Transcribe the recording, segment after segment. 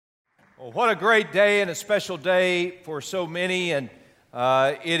Well, what a great day and a special day for so many, and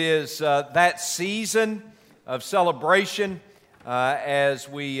it is that season of celebration as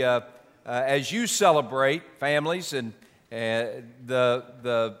you celebrate families and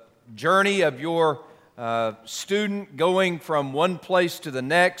the journey of your student going from one place to the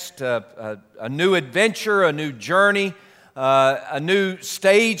next, a new adventure, a new journey, a new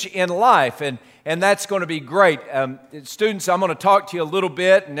stage in life, and that's going to be great. Students, I'm going to talk to you a little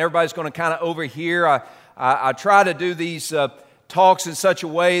bit, and everybody's going to kind of overhear. I try to do these talks in such a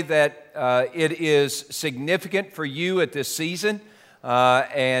way that it is significant for you at this season,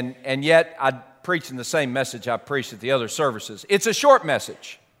 and yet I preach in the same message I preached at the other services. It's a short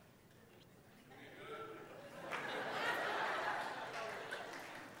message.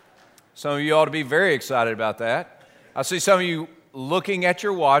 Some of you ought to be very excited about that. I see some of you looking at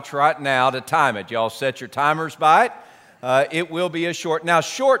your watch right now to time it. Y'all set your timers by it. It will be a short. Now,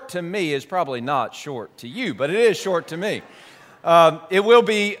 short to me is probably not short to you, but it is short to me. It will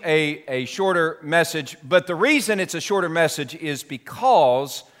be a shorter message, but the reason it's a shorter message is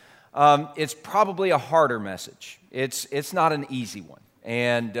because it's probably a harder message. It's not an easy one,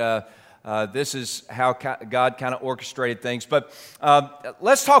 and this is how God kind of orchestrated things. But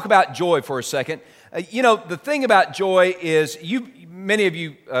let's talk about joy for a second. The thing about joy is many of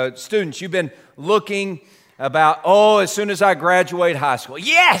you students, you've been looking about, as soon as I graduate high school,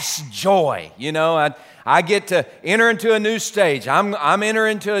 yes, joy. I get to enter into a new stage. I'm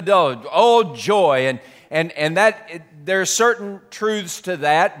entering into adulthood. Oh, joy. And that there are certain truths to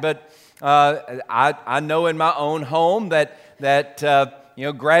that, but I know in my own home that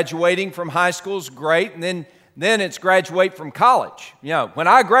graduating from high school is great, and then it's graduate from college. When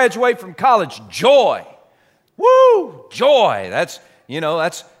I graduate from college, joy. Woo! Joy. That's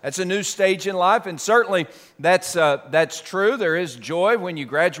a new stage in life, and certainly that's true. There is joy when you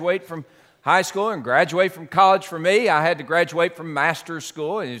graduate from high school and graduate from college. For me, I had to graduate from master's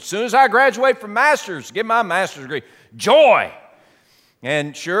school, and as soon as I graduate from get my master's degree, joy.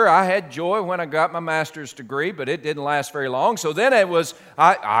 And sure, I had joy when I got my master's degree, but it didn't last very long. So then it was,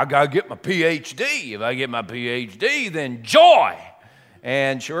 I got to get my PhD. If I get my PhD, then joy.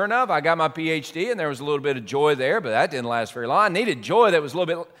 And sure enough, I got my PhD, and there was a little bit of joy there, but that didn't last very long. I needed joy that was a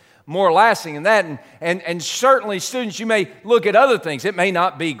little bit more lasting than that. And certainly, students, you may look at other things. It may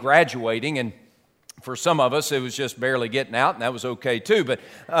not be graduating, and for some of us, it was just barely getting out, and that was okay too. But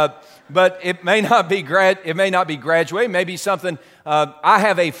it may not be graduating. Maybe something. I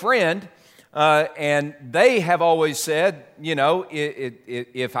have a friend, and they have always said,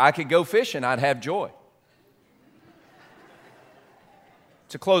 if I could go fishing, I'd have joy.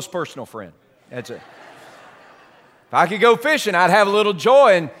 It's a close personal friend. If I could go fishing, I'd have a little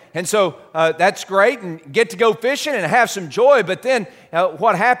joy, and so that's great, and get to go fishing and have some joy. But then,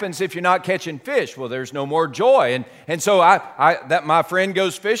 what happens if you're not catching fish? Well, there's no more joy, and so my friend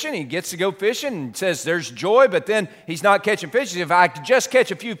goes fishing. He gets to go fishing and says there's joy, but then he's not catching fish. He says, if I could just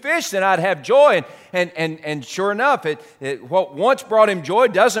catch a few fish, then I'd have joy. And sure enough, what once brought him joy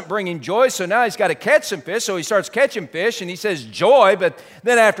doesn't bring him joy. So now he's got to catch some fish. So he starts catching fish, and he says joy. But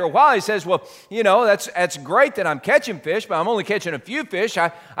then after a while, he says, well, that's great that I'm catching fish, but I'm only catching a few fish.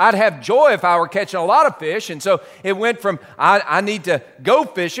 I'd have joy if I were catching a lot of fish. And so it went from I need to go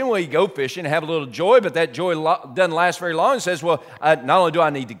fishing. Well, you go fishing and have a little joy, but that joy doesn't last very long. He says, well, not only do I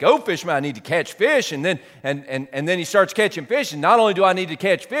need to go fishing, but I need to catch fish. And then he starts catching fish. And not only do I need to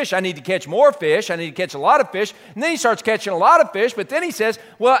catch fish, I need to catch more fish. I need to catch a lot of fish. And then he starts catching a lot of fish. But then he says,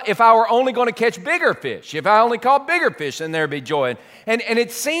 well, if I were only going to catch bigger fish, if I only caught bigger fish, then there'd be joy. And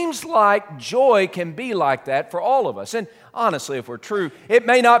it seems like joy can be like that for all of us. And honestly, if we're true, it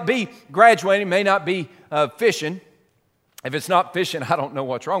may not be graduating, may not be fishing. If it's not fishing, I don't know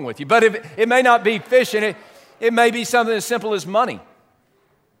what's wrong with you. But if it may not be fishing, it may be something as simple as money. It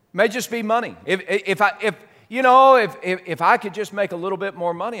may just be money. If I could just make a little bit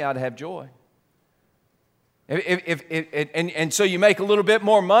more money, I'd have joy. And so you make a little bit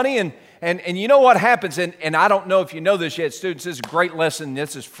more money, and you know what happens, and I don't know if you know this yet, students, this is a great lesson.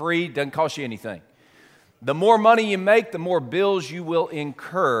 This is free, doesn't cost you anything. The more money you make, the more bills you will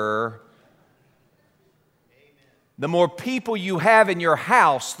incur. The more people you have in your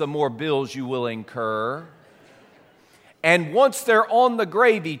house, the more bills you will incur. And once they're on the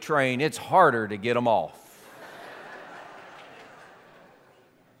gravy train, it's harder to get them off.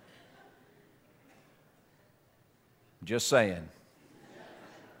 Just saying.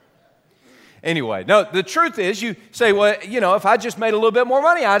 Anyway, no, the truth is you say, well, if I just made a little bit more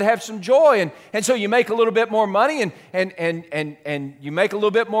money, I'd have some joy. And so you make a little bit more money and you make a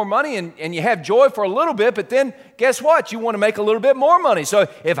little bit more money and you have joy for a little bit, but then guess what? You want to make a little bit more money. So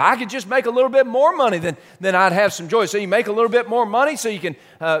if I could just make a little bit more money, then I'd have some joy. So you make a little bit more money so you can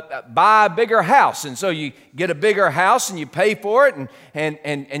buy a bigger house. And so you get a bigger house and you pay for it,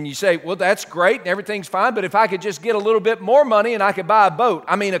 and you say, well, that's great and everything's fine, but if I could just get a little bit more money and I could buy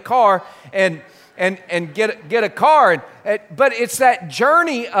a car and get a car. But it's that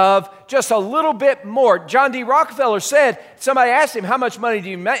journey of just a little bit more. John D. Rockefeller said, somebody asked him, how much money do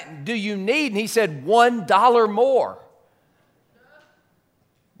you need? And he said, $1 more.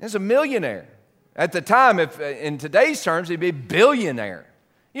 He's a millionaire. At the time, if in today's terms, he'd be a billionaire.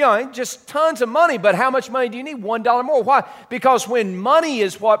 Just tons of money, but how much money do you need? $1 more. Why? Because when money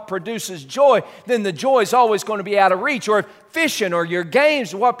is what produces joy, then the joy is always going to be out of reach. Or if fishing or your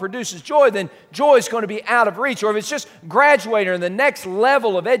games are what produces joy, then joy is going to be out of reach. Or if it's just graduating or the next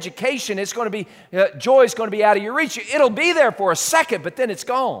level of education, it's going to be, joy is going to be out of your reach. It'll be there for a second, but then it's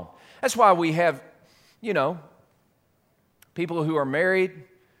gone. That's why we have, people who are married,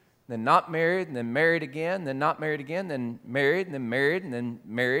 then not married, and then married again, then not married again, then married, and then married, and then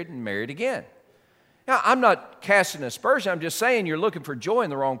married, and married again. Now, I'm not casting aspersion. I'm just saying you're looking for joy in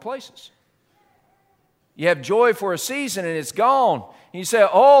the wrong places. You have joy for a season, and it's gone. And you say,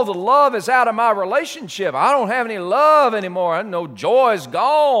 oh, the love is out of my relationship. I don't have any love anymore. I know joy is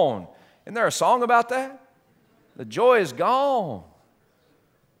gone. Isn't there a song about that? The joy is gone.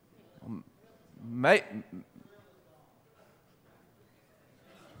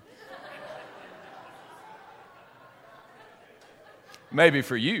 Maybe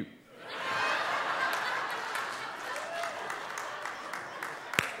for you.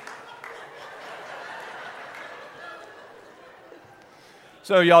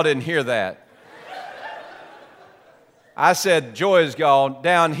 So y'all didn't hear that. I said joy is gone.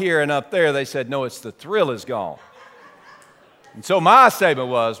 Down here and up there, they said, no, it's the thrill is gone. And so my statement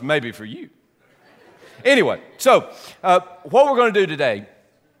was, maybe for you. Anyway, so what we're going to do today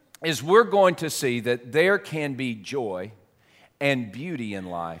is we're going to see that there can be joy and beauty in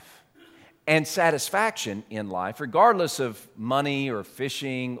life and satisfaction in life, regardless of money or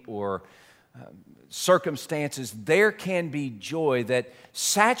fishing or circumstances. There can be joy that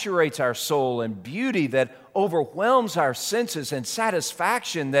saturates our soul and beauty that overwhelms our senses and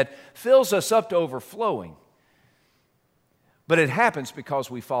satisfaction that fills us up to overflowing. But it happens because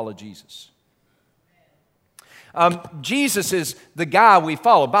we follow Jesus. Jesus is the guy we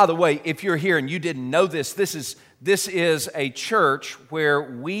follow. By the way, if you're here and you didn't know this, this is a church where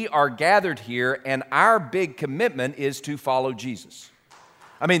we are gathered here, and our big commitment is to follow Jesus.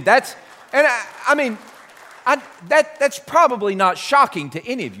 That's probably not shocking to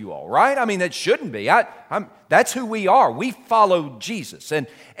any of you all, right? That shouldn't be. That's who we are. We follow Jesus,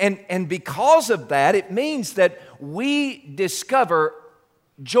 and because of that, it means that we discover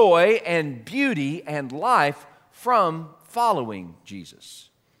joy and beauty and life from following Jesus.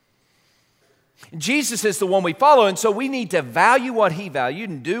 Jesus is the one we follow, and so we need to value what he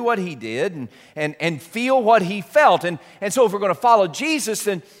valued and do what he did and feel what he felt. And so if we're going to follow Jesus,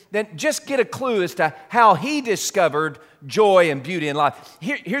 then just get a clue as to how he discovered joy and beauty in life.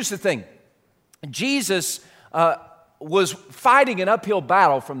 Here's the thing. Jesus was fighting an uphill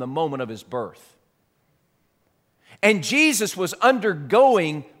battle from the moment of his birth. And Jesus was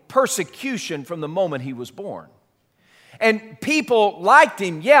undergoing persecution from the moment he was born. And people liked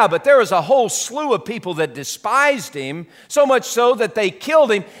him, yeah, but there was a whole slew of people that despised him, so much so that they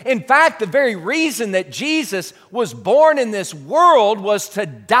killed him. In fact, the very reason that Jesus was born in this world was to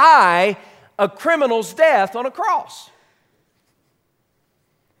die a criminal's death on a cross.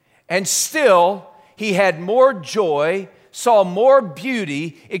 And still, he had more joy, saw more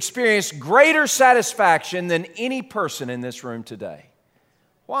beauty, experienced greater satisfaction than any person in this room today.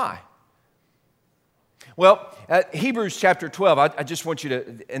 Why? Well, Hebrews chapter 12, I just want you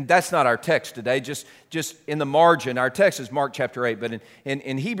to, and that's not our text today, just in the margin. Our text is Mark chapter 8, but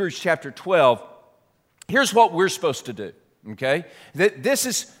in Hebrews chapter 12, here's what we're supposed to do, okay? This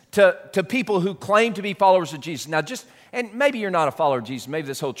is to people who claim to be followers of Jesus. Now and maybe you're not a follower of Jesus. Maybe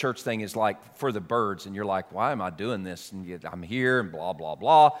this whole church thing is like for the birds, and you're like, why am I doing this? And I'm here and blah, blah,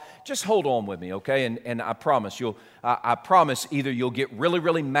 blah. Just hold on with me, okay? And I promise I promise either you'll get really,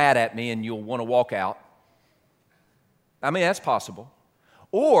 really mad at me and you'll want to walk out. That's possible.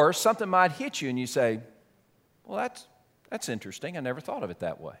 Or something might hit you and you say, well, that's interesting. I never thought of it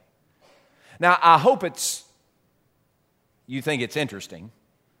that way. Now, I hope you think it's interesting.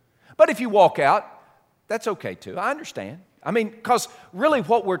 But if you walk out, that's okay too. I understand. Because really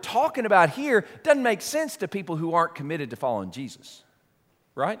what we're talking about here doesn't make sense to people who aren't committed to following Jesus.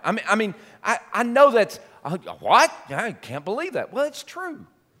 Right? I know that's, what? I can't believe that. Well, it's true.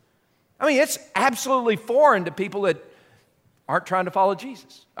 I mean, it's absolutely foreign to people that aren't trying to follow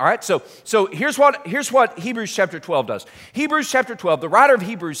Jesus. All right, so here's what Hebrews chapter 12 does. Hebrews chapter 12, the writer of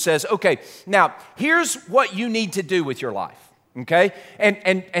Hebrews says, okay, now here's what you need to do with your life. Okay,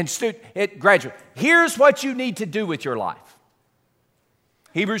 and graduate, here's what you need to do with your life.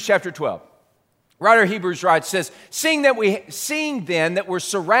 Hebrews chapter 12. Writer of Hebrews writes, says, seeing then that we're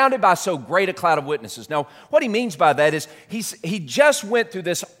surrounded by so great a cloud of witnesses. Now, what he means by that is he just went through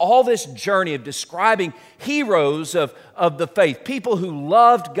all this journey of describing heroes of the faith, people who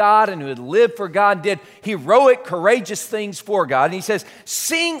loved God and who had lived for God and did heroic, courageous things for God. And he says,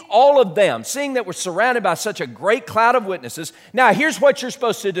 seeing all of them, seeing that we're surrounded by such a great cloud of witnesses, now here's what you're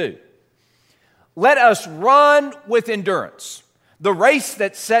supposed to do. Let us run with endurance the race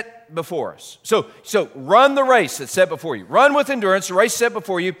that's set before us. So run the race that's set before you. Run with endurance, the race set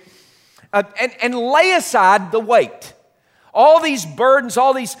before you, and lay aside the weight. All these burdens,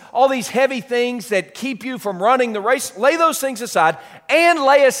 all these heavy things that keep you from running the race, lay those things aside and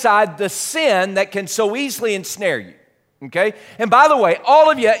lay aside the sin that can so easily ensnare you. Okay? And by the way,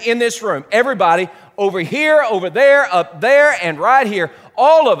 all of you in this room, everybody over here, over there, up there, and right here,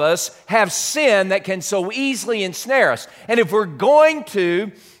 all of us have sin that can so easily ensnare us. And if we're going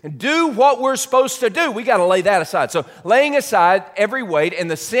to do what we're supposed to do, we got to lay that aside. So laying aside every weight and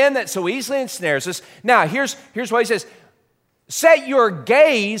the sin that so easily ensnares us. Now, here's what he says. Set your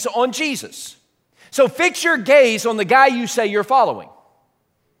gaze on Jesus. So fix your gaze on the guy you say you're following.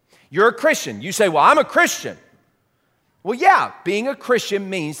 You're a Christian. You say, well, I'm a Christian. Well, yeah, being a Christian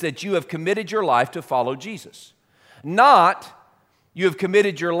means that you have committed your life to follow Jesus. Not you have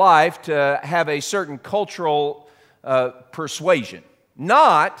committed your life to have a certain cultural persuasion.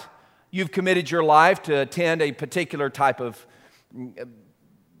 Not you've committed your life to attend a particular type of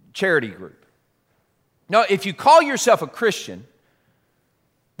charity group. No, if you call yourself a Christian,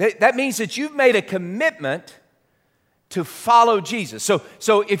 that means that you've made a commitment to follow Jesus.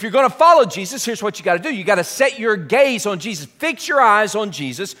 So if you're going to follow Jesus, here's what you got to do. You got to set your gaze on Jesus. Fix your eyes on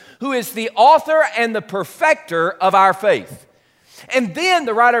Jesus, who is the author and the perfecter of our faith. And then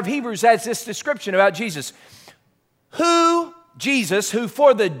the writer of Hebrews adds this description about Jesus. Jesus, who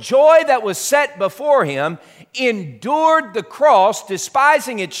for the joy that was set before him, endured the cross,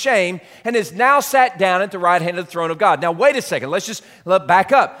 despising its shame, and is now sat down at the right hand of the throne of God. Now, wait a second. Let's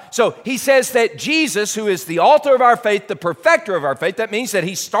back up. So he says that Jesus, who is the author of our faith, the perfecter of our faith, that means that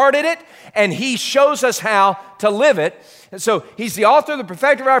he started it and he shows us how to live it. And so he's the author, the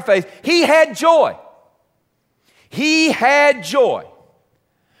perfecter of our faith. He had joy. He had joy.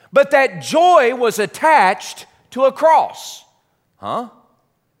 But that joy was attached to a cross.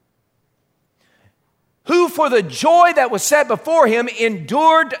 Who for the joy that was set before him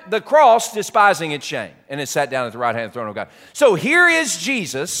endured the cross, despising its shame, and is sat down at the right hand of the throne of God. So here is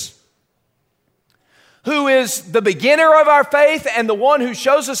Jesus, who is the beginner of our faith and the one who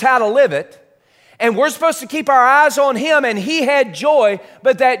shows us how to live it. And we're supposed to keep our eyes on him, and he had joy,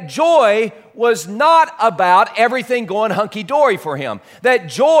 but that joy was not about everything going hunky-dory for him. That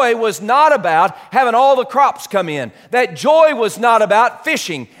joy was not about having all the crops come in. That joy was not about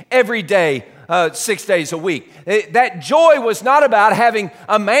fishing every day, 6 days a week. That joy was not about having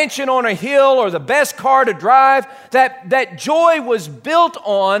a mansion on a hill or the best car to drive. That joy was built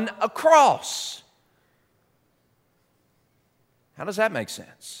on a cross. How does that make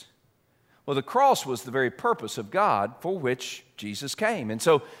sense? Well, the cross was the very purpose of God for which Jesus came. And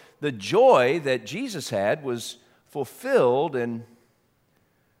so the joy that Jesus had was fulfilled in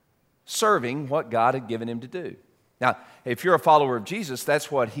serving what God had given him to do. Now, if you're a follower of Jesus,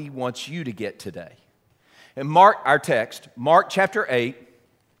 that's what he wants you to get today. And Mark, our text, Mark chapter 8,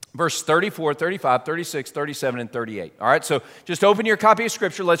 verse 34, 35, 36, 37, and 38. All right, so just open your copy of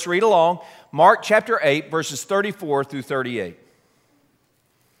Scripture. Let's read along. Mark chapter 8, verses 34 through 38.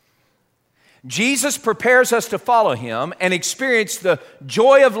 Jesus prepares us to follow him and experience the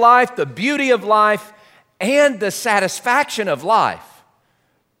joy of life, the beauty of life, and the satisfaction of life.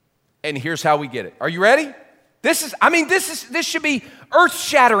 And here's how we get it. Are you ready? This should be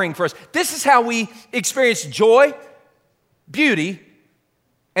earth-shattering for us. This is how we experience joy, beauty,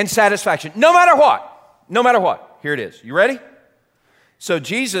 and satisfaction. No matter what. No matter what. Here it is. You ready? So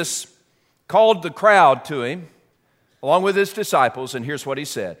Jesus called the crowd to him, along with his disciples, and here's what he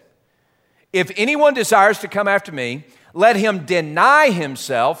said. If anyone desires to come after me, let him deny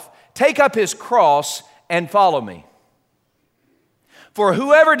himself, take up his cross, and follow me. For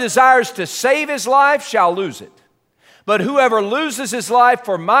whoever desires to save his life shall lose it. But whoever loses his life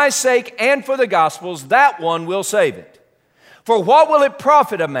for my sake and for the gospel's, that one will save it. For what will it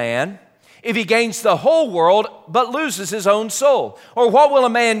profit a man if he gains the whole world but loses his own soul? Or what will a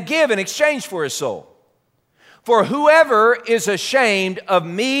man give in exchange for his soul? For whoever is ashamed of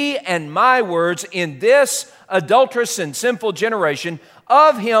me and my words in this adulterous and sinful generation,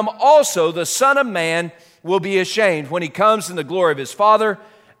 of him also the Son of Man will be ashamed when he comes in the glory of his Father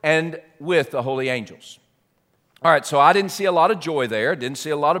and with the holy angels. All right, so I didn't see a lot of joy there, didn't see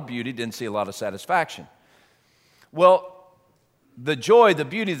a lot of beauty, didn't see a lot of satisfaction. Well, the joy, the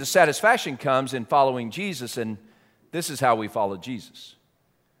beauty, the satisfaction comes in following Jesus, and this is how we follow Jesus.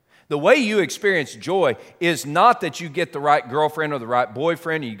 The way you experience joy is not that you get the right girlfriend or the right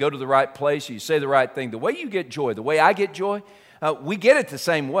boyfriend, or you go to the right place, or you say the right thing. The way you get joy, the way I get joy, we get it the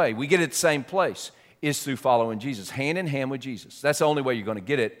same way. We get it the same place, is through following Jesus, hand in hand with Jesus. That's the only way you're going to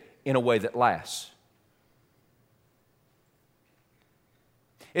get it in a way that lasts.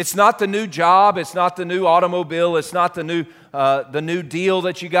 It's not the new job, it's not the new automobile, it's not the new deal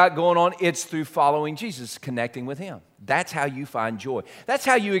that you got going on. It's through following Jesus, connecting with Him. That's how you find joy. That's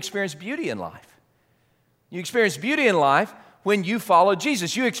how you experience beauty in life. You experience beauty in life when you follow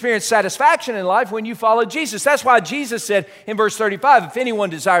Jesus. You experience satisfaction in life when you follow Jesus. That's why Jesus said in verse 35, if anyone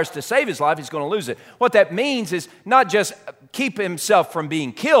desires to save his life, he's going to lose it. What that means is not just keep himself from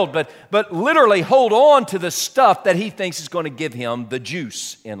being killed, but literally hold on to the stuff that he thinks is going to give him the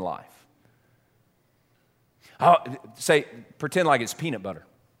juice in life. Pretend like it's peanut butter.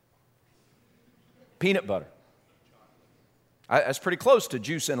 Peanut butter. That's pretty close to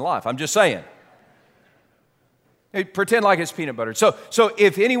juice in life. I'm just saying. Pretend like it's peanut butter. So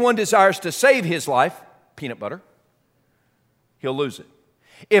if anyone desires to save his life, peanut butter, he'll lose it.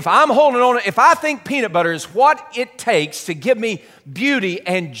 If I'm holding on, if I think peanut butter is what it takes to give me beauty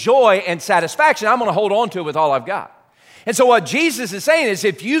and joy and satisfaction, I'm going to hold on to it with all I've got. And so what Jesus is saying is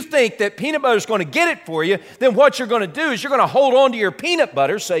if you think that peanut butter is going to get it for you, then what you're going to do is you're going to hold on to your peanut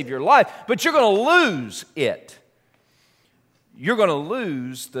butter, save your life, but you're going to lose it. You're going to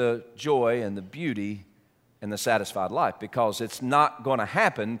lose the joy and the beauty and the satisfied life because it's not going to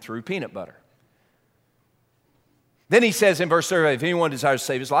happen through peanut butter. Then he says in verse 35, if anyone desires to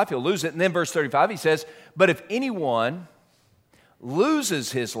save his life, he'll lose it. And then verse 35, he says, but if anyone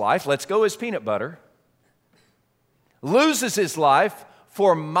loses his life, let's go as peanut butter, loses his life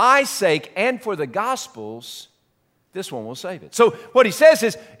for my sake and for the gospel's, this one will save it. So what he says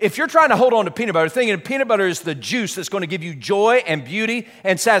is, if you're trying to hold on to peanut butter, thinking peanut butter is the juice that's going to give you joy and beauty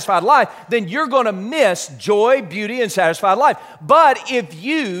and satisfied life, then you're going to miss joy, beauty, and satisfied life. But if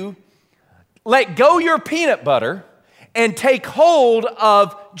you let go your peanut butter and take hold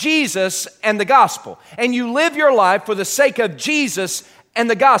of Jesus and the gospel, and you live your life for the sake of Jesus and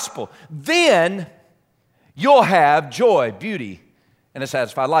the gospel, then you'll have joy, beauty, and a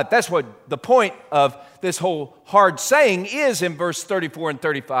satisfied life. That's what the point of this whole hard saying is in verse 34 and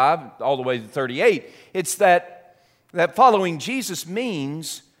 35, all the way to 38. It's that following Jesus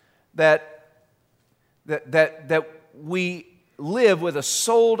means that we live with a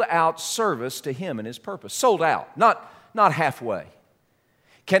sold-out service to Him and His purpose. Sold out, not halfway.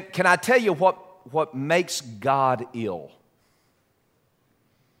 Can I tell you what makes God ill?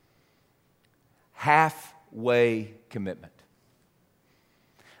 Halfway commitment.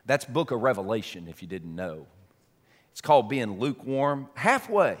 That's Book of Revelation, if you didn't know. It's called being lukewarm,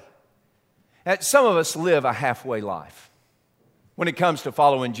 halfway. And some of us live a halfway life when it comes to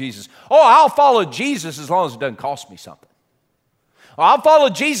following Jesus. Oh, I'll follow Jesus as long as it doesn't cost me something. Oh, I'll follow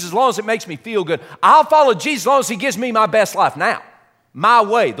Jesus as long as it makes me feel good. I'll follow Jesus as long as He gives me my best life now, my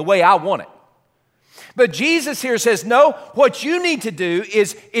way, the way I want it. But Jesus here says, no, what you need to do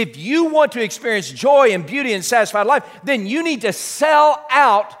is if you want to experience joy and beauty and satisfied life, then you need to sell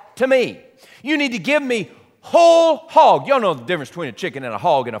out to me. You need to give me whole hog. Y'all know the difference between a chicken and a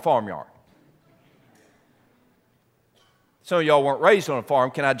hog in a farmyard. Some of y'all weren't raised on a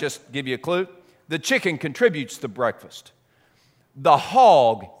farm. Can I just give you a clue? The chicken contributes to breakfast. The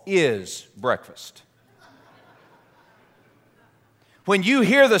hog is breakfast. When you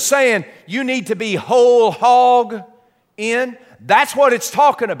hear the saying, you need to be whole hog in, that's what it's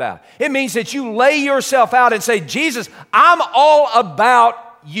talking about. It means that you lay yourself out and say, Jesus, I'm all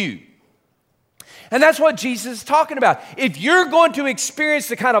about you. And that's what Jesus is talking about. If you're going to experience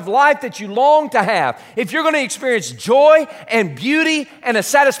the kind of life that you long to have, if you're going to experience joy and beauty and a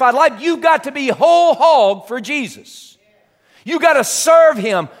satisfied life, you've got to be whole hog for Jesus. You've got to serve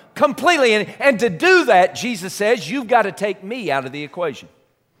Him completely. And to do that, Jesus says, you've got to take me out of the equation.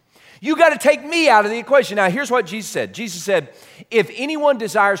 You've got to take me out of the equation. Now, here's what Jesus said. Jesus said, if anyone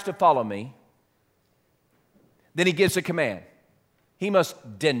desires to follow me, then He gives a command. He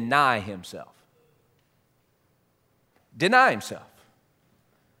must deny himself. Deny himself.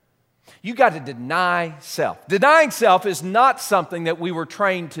 You got to deny self. Denying self is not something that we were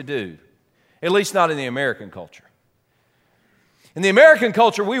trained to do, at least not in the American culture. In the American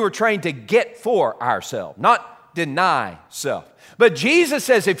culture, we were trained to get for ourselves, not deny self. But Jesus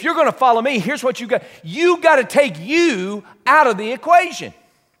says, if you're going to follow me, here's what you got. You got to take you out of the equation.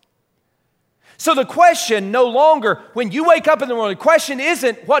 So the question no longer, when you wake up in the morning, the question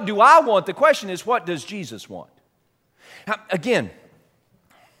isn't, what do I want? The question is, what does Jesus want? Now, again,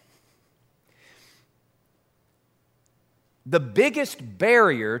 the biggest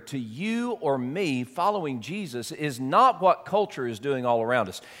barrier to you or me following Jesus is not what culture is doing all around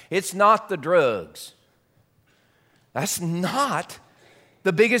us. It's not the drugs. That's not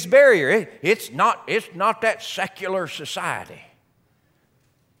the biggest barrier. It's not that secular society.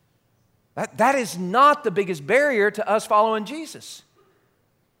 That is not the biggest barrier to us following Jesus.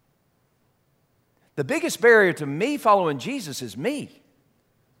 The biggest barrier to me following Jesus is me.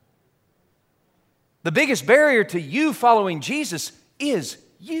 The biggest barrier to you following Jesus is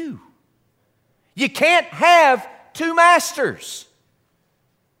you. You can't have two masters.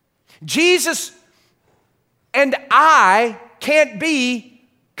 Jesus and I can't be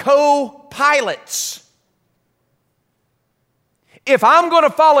co-pilots. If I'm going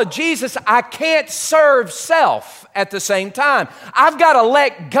to follow Jesus, I can't serve self at the same time. I've got to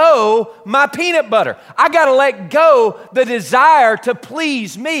let go my peanut butter. I got to let go the desire to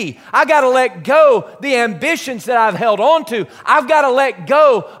please me. I got to let go the ambitions that I've held on to. I've got to let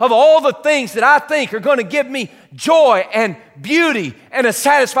go of all the things that I think are going to give me joy and beauty and a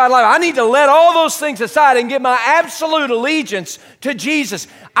satisfied life. I need to let all those things aside and give my absolute allegiance to Jesus.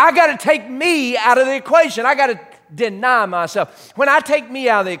 I got to take me out of the equation. I got to deny myself. When I take me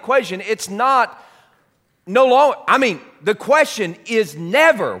out of the equation, it's no longer, the question is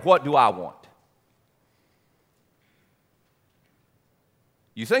never, what do I want?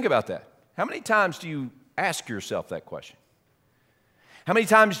 You think about that. How many times do you ask yourself that question? How many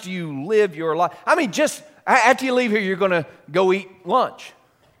times do you live your life? Just after you leave here, you're going to go eat lunch.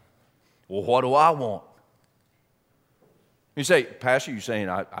 Well, what do I want? You say, Pastor, you're saying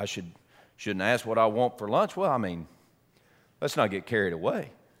I shouldn't ask what I want for lunch? Well, let's not get carried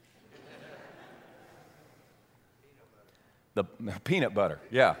away. The peanut butter.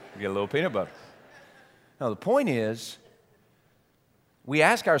 Yeah, get a little peanut butter. Now, the point is, we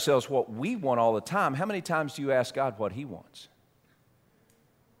ask ourselves what we want all the time. How many times do you ask God what He wants?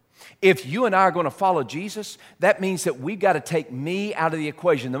 If you and I are going to follow Jesus, that means that we've got to take me out of the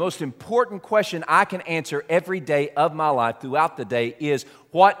equation. The most important question I can answer every day of my life throughout the day is,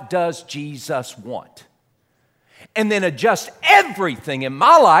 what does Jesus want? And then adjust everything in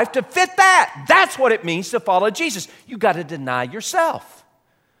my life to fit that. That's what it means to follow Jesus. You've got to deny yourself.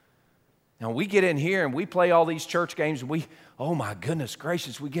 Now, we get in here and we play all these church games, and oh my goodness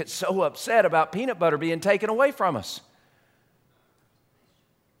gracious, we get so upset about peanut butter being taken away from us.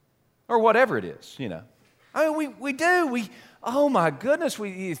 Or whatever it is, we do. Oh my goodness,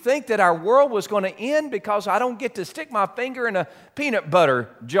 you think that our world was going to end because I don't get to stick my finger in a peanut butter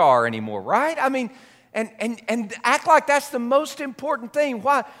jar anymore, right? And act like that's the most important thing.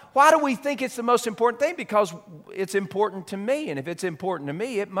 Why do we think it's the most important thing? Because it's important to me, and if it's important to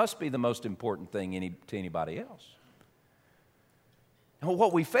me, it must be the most important thing to anybody else. And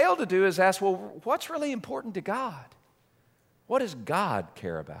what we fail to do is ask, well, what's really important to God? What does God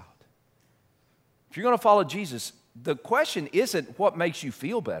care about? If you're going to follow Jesus, the question isn't what makes you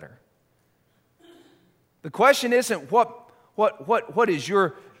feel better. The question isn't what is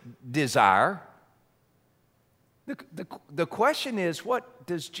your desire. The question is, what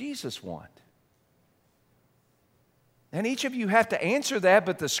does Jesus want? And each of you have to answer that,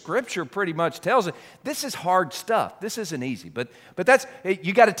 but the Scripture pretty much tells it. This is hard stuff. This isn't easy, but that's,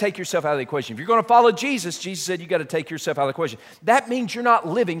 you got to take yourself out of the equation. If you're going to follow Jesus, Jesus said you got to take yourself out of the equation. That means you're not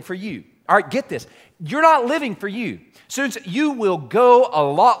living for you. All right, get this. You're not living for you. Since you will go a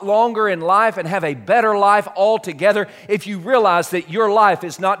lot longer in life and have a better life altogether if you realize that your life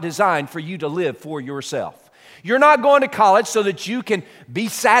is not designed for you to live for yourself. You're not going to college so that you can be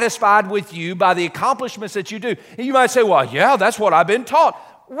satisfied with you by the accomplishments that you do. And you might say, well, yeah, that's what I've been taught.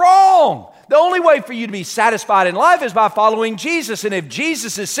 Wrong. The only way for you to be satisfied in life is by following Jesus. And if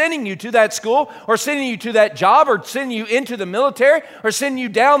Jesus is sending you to that school or sending you to that job or sending you into the military or sending you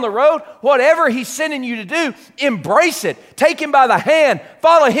down the road, whatever He's sending you to do, embrace it. Take Him by the hand,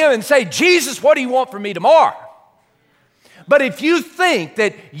 follow Him and say, Jesus, what do you want from me tomorrow? But if you think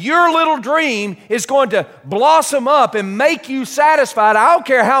that your little dream is going to blossom up and make you satisfied, I don't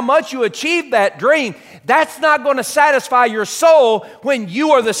care how much you achieve that dream, That's not going to satisfy your soul when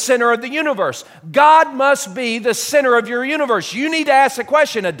you are the center of the universe. God must be the center of your universe. You need to ask the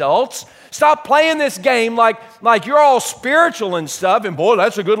question, adults. Stop playing this game like you're all spiritual and stuff, and boy,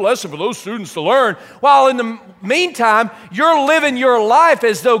 that's a good lesson for those students to learn. While in the meantime, you're living your life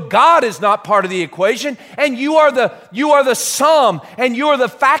as though God is not part of the equation, and you are the sum, and you are the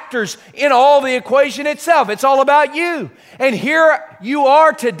factors in all the equation itself. It's all about you. And here you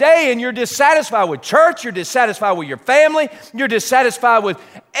are today, and you're dissatisfied with church, you're dissatisfied with your family, you're dissatisfied with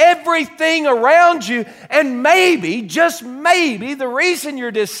everything around you, and maybe, just maybe, the reason you're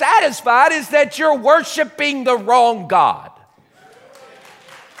dissatisfied is that you're worshiping the wrong God.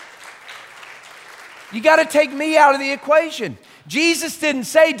 You got to take me out of the equation. Jesus didn't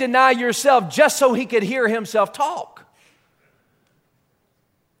say deny yourself just so he could hear himself talk.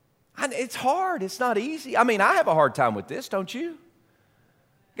 It's hard. It's not easy. I mean, I have a hard time with this, don't you? You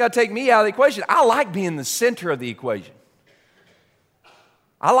got to take me out of the equation. I like being the center of the equation.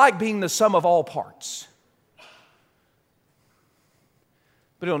 I like being the sum of all parts.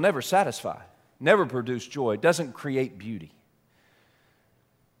 But it'll never satisfy, never produce joy. It doesn't create beauty.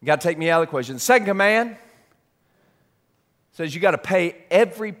 You got to take me out of the equation. The second command says you got to pay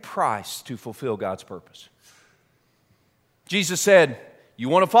every price to fulfill God's purpose. Jesus said, you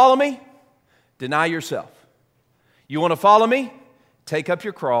want to follow me? Deny yourself. You want to follow me? Take up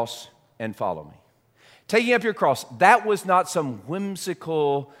your cross and follow me. Taking up your cross, that was not some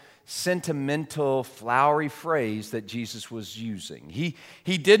whimsical, sentimental, flowery phrase that Jesus was using.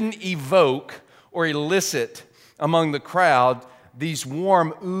 He didn't evoke or elicit among the crowd these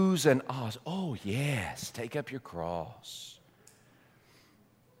warm oohs and ahs. Oh, yes, take up your cross.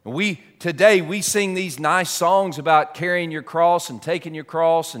 Today we sing these nice songs about carrying your cross and taking your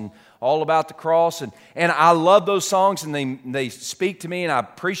cross and all about the cross. And I love those songs, and they speak to me, and I'm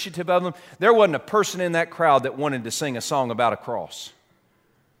appreciative of them. There wasn't a person in that crowd that wanted to sing a song about a cross.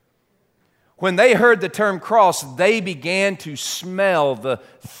 When they heard the term cross, they began to smell the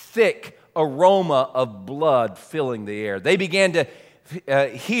thick aroma of blood filling the air. They began to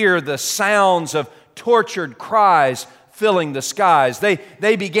hear the sounds of tortured cries filling the skies. They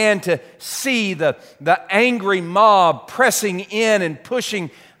began to see the angry mob pressing in and pushing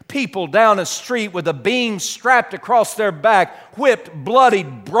people down a street with a beam strapped across their back, whipped,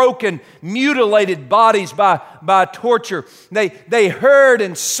 bloodied, broken, mutilated bodies by torture. They heard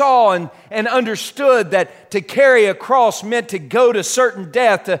and saw and understood that to carry a cross meant to go to certain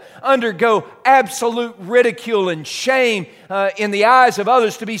death, to undergo absolute ridicule and shame in the eyes of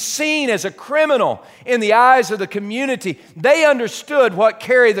others, to be seen as a criminal in the eyes of the community. They understood what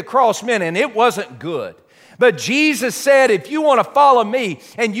carry the cross meant, and it wasn't good. But Jesus said, if you want to follow me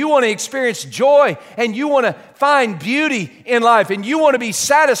and you want to experience joy and you want to find beauty in life and you want to be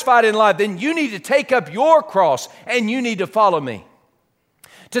satisfied in life, then you need to take up your cross and you need to follow me.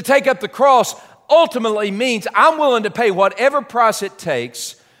 To take up the cross ultimately means I'm willing to pay whatever price it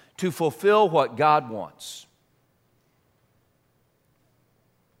takes to fulfill what God wants.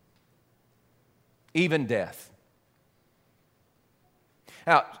 Even death.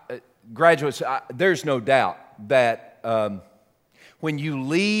 Now, graduates, there's no doubt that when you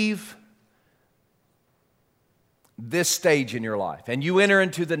leave this stage in your life and you enter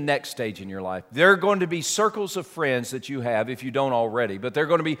into the next stage in your life, there are going to be circles of friends that you have, if you don't already, but there are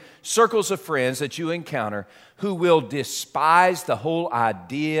going to be circles of friends that you encounter who will despise the whole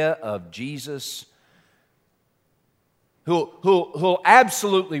idea of Jesus, who'll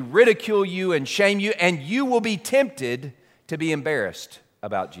absolutely ridicule you and shame you, and you will be tempted to be embarrassed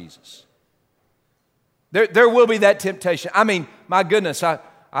about Jesus. There will be that temptation. I mean, my goodness,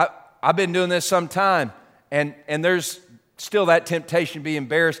 I've been doing this some time, and there's still that temptation to be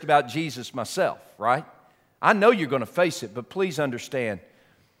embarrassed about Jesus myself, right? I know you're going to face it, but please understand,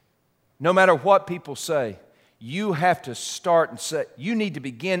 no matter what people say, you have to start and say, you need to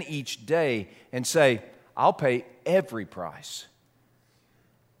begin each day and say, I'll pay every price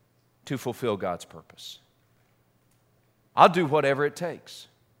to fulfill God's purpose. I'll do whatever it takes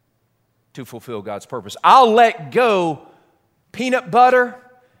to fulfill God's purpose. I'll let go peanut butter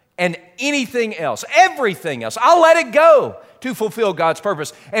and anything else, everything else. I'll let it go to fulfill God's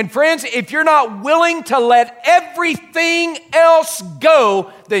purpose. And friends, if you're not willing to let everything else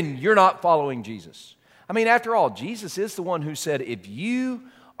go, then you're not following Jesus. I mean, after all, Jesus is the one who said, if you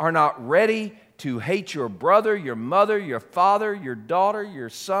are not ready to hate your brother, your mother, your father, your daughter, your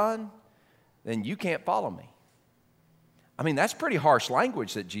son, then you can't follow me. I mean, that's pretty harsh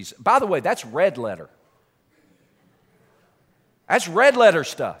language that Jesus... By the way, that's red letter. That's red letter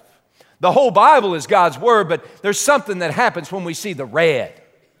stuff. The whole Bible is God's Word, but there's something that happens when we see the red.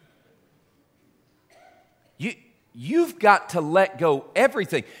 you've got to let go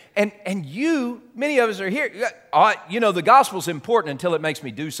everything. And you, many of us are here, the gospel's important until it makes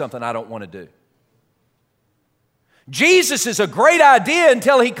me do something I don't want to do. Jesus is a great idea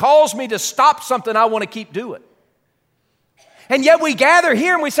until He calls me to stop something I want to keep doing. And yet we gather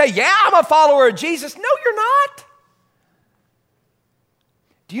here and we say, yeah, I'm a follower of Jesus. No, you're not.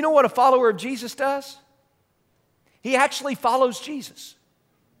 Do you know what a follower of Jesus does? He actually follows Jesus.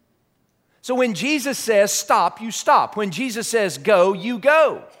 So when Jesus says stop, you stop. When Jesus says go, you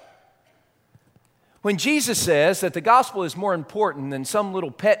go. When Jesus says that the gospel is more important than some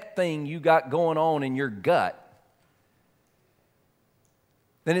little pet thing you got going on in your gut,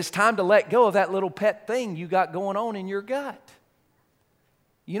 then it's time to let go of that little pet thing you got going on in your gut.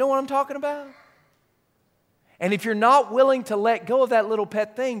 You know what I'm talking about? And if you're not willing to let go of that little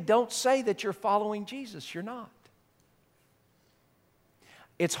pet thing, don't say that you're following Jesus. You're not.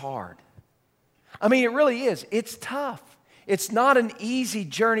 It's hard. I mean, it really is. It's tough. It's not an easy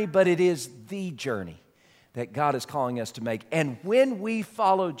journey, but it is the journey that God is calling us to make. And when we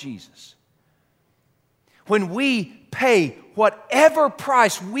follow Jesus, when we pay whatever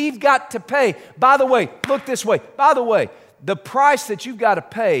price we've got to pay, by the way, look this way. By the way, the price that you've got to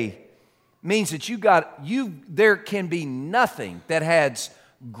pay means that there can be nothing that has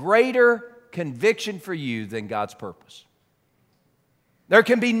greater conviction for you than God's purpose. There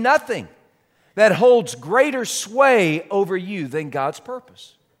can be nothing that holds greater sway over you than God's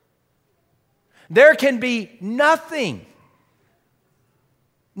purpose. There can be nothing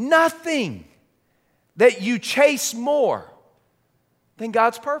that you chase more than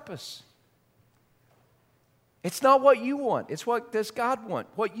God's purpose. It's not what you want. It's what does God want.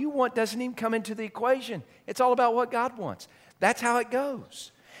 What you want doesn't even come into the equation. It's all about what God wants. That's how it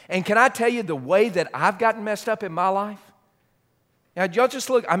goes. And can I tell you the way that I've gotten messed up in my life? Now, y'all just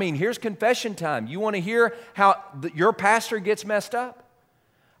look. I mean, here's confession time. You want to hear how your pastor gets messed up?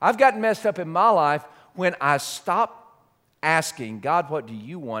 I've gotten messed up in my life when I stopped asking, God, what do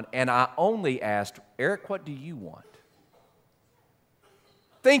you want? And I only asked, Eric, what do you want?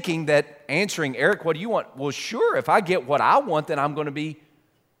 Thinking that answering, Eric, what do you want? Well, sure, if I get what I want, then I'm going to be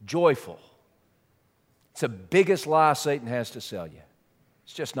joyful. It's the biggest lie Satan has to sell you.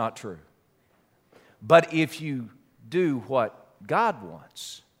 It's just not true. But if you do what God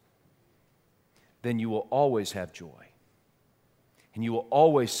wants, then you will always have joy. And you will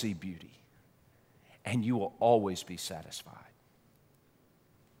always see beauty. And you will always be satisfied.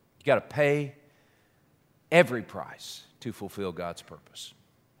 You got to pay every price to fulfill God's purpose.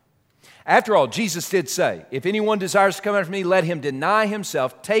 After all, Jesus did say, if anyone desires to come after me, let him deny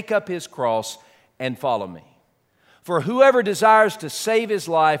himself, take up his cross, and follow me. For whoever desires to save his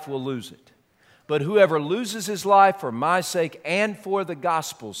life will lose it. But whoever loses his life for my sake and for the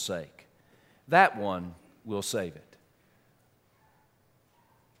gospel's sake, that one will save it.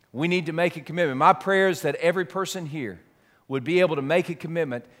 We need to make a commitment. My prayer is that every person here would be able to make a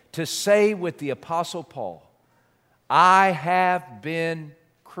commitment to say with the Apostle Paul, I have been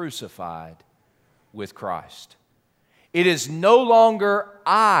crucified with Christ. It is no longer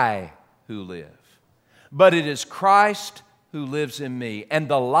I who live, but it is Christ who lives in me. And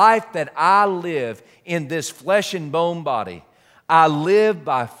the life that I live in this flesh and bone body, I live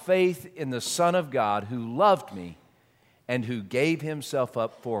by faith in the Son of God who loved me and who gave himself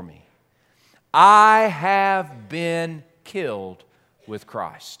up for me. I have been killed with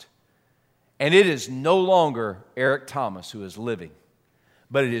Christ. And it is no longer Eric Thomas who is living,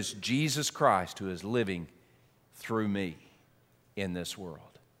 but it is Jesus Christ who is living through me in this world.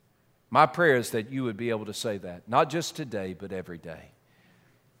 My prayer is that you would be able to say that, not just today, but every day.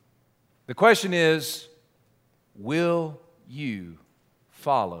 The question is, will you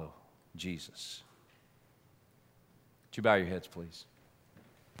follow Jesus? Would you bow your heads, please?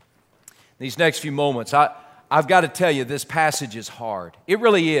 These next few moments, I've got to tell you, this passage is hard. It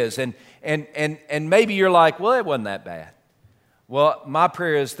really is. And maybe you're like, well, it wasn't that bad. Well, my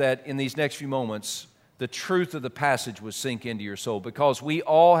prayer is that in these next few moments, the truth of the passage would sink into your soul, because we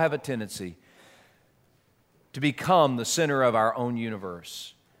all have a tendency to become the center of our own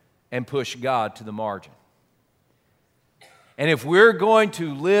universe and push God to the margin. And if we're going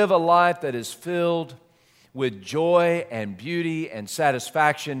to live a life that is filled with joy and beauty and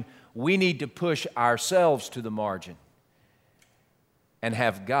satisfaction, we need to push ourselves to the margin and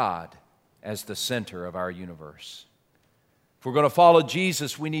have God as the center of our universe. If we're going to follow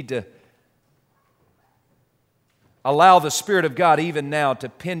Jesus, we need to allow the Spirit of God even now to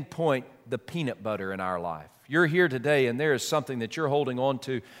pinpoint the peanut butter in our life. You're here today and there is something that you're holding on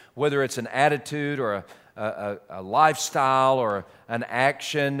to, whether it's an attitude or a lifestyle or an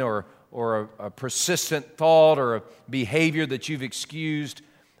action or a persistent thought or a behavior that you've excused.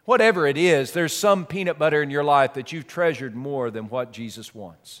 Whatever it is, there's some peanut butter in your life that you've treasured more than what Jesus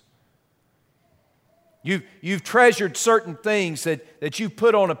wants. You've treasured certain things that you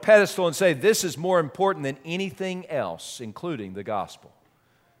put on a pedestal and say, this is more important than anything else, including the gospel.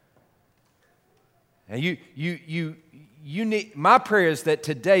 And you need, my prayer is that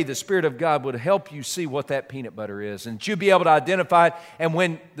today the Spirit of God would help you see what that peanut butter is, and that you'd be able to identify it. And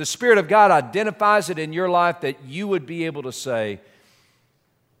when the Spirit of God identifies it in your life, that you would be able to say,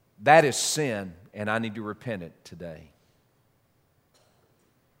 that is sin, and I need to repent it today.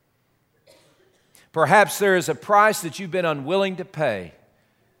 Perhaps there is a price that you've been unwilling to pay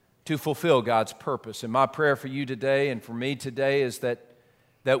to fulfill God's purpose. And my prayer for you today and for me today is that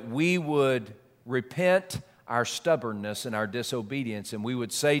we would repent our stubbornness and our disobedience, and we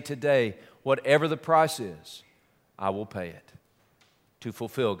would say today, whatever the price is, I will pay it to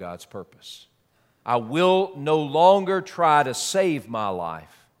fulfill God's purpose. I will no longer try to save my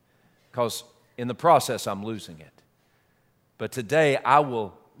life, because in the process I'm losing it. But today I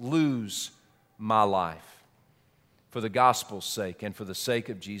will lose my life for the gospel's sake and for the sake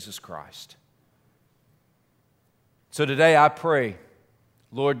of Jesus Christ. So today I pray,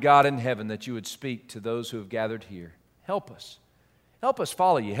 Lord God in heaven, that you would speak to those who have gathered here. Help us. Help us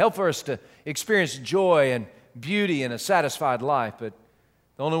follow you. Help us to experience joy and beauty in a satisfied life. But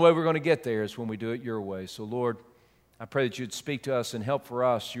the only way we're going to get there is when we do it your way. So Lord, I pray that you'd speak to us and help for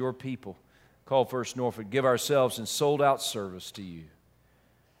us, your people, called First Norfolk, give ourselves in sold-out service to you.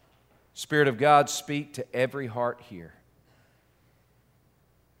 Spirit of God, speak to every heart here.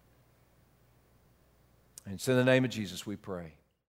 And it's in the name of Jesus we pray.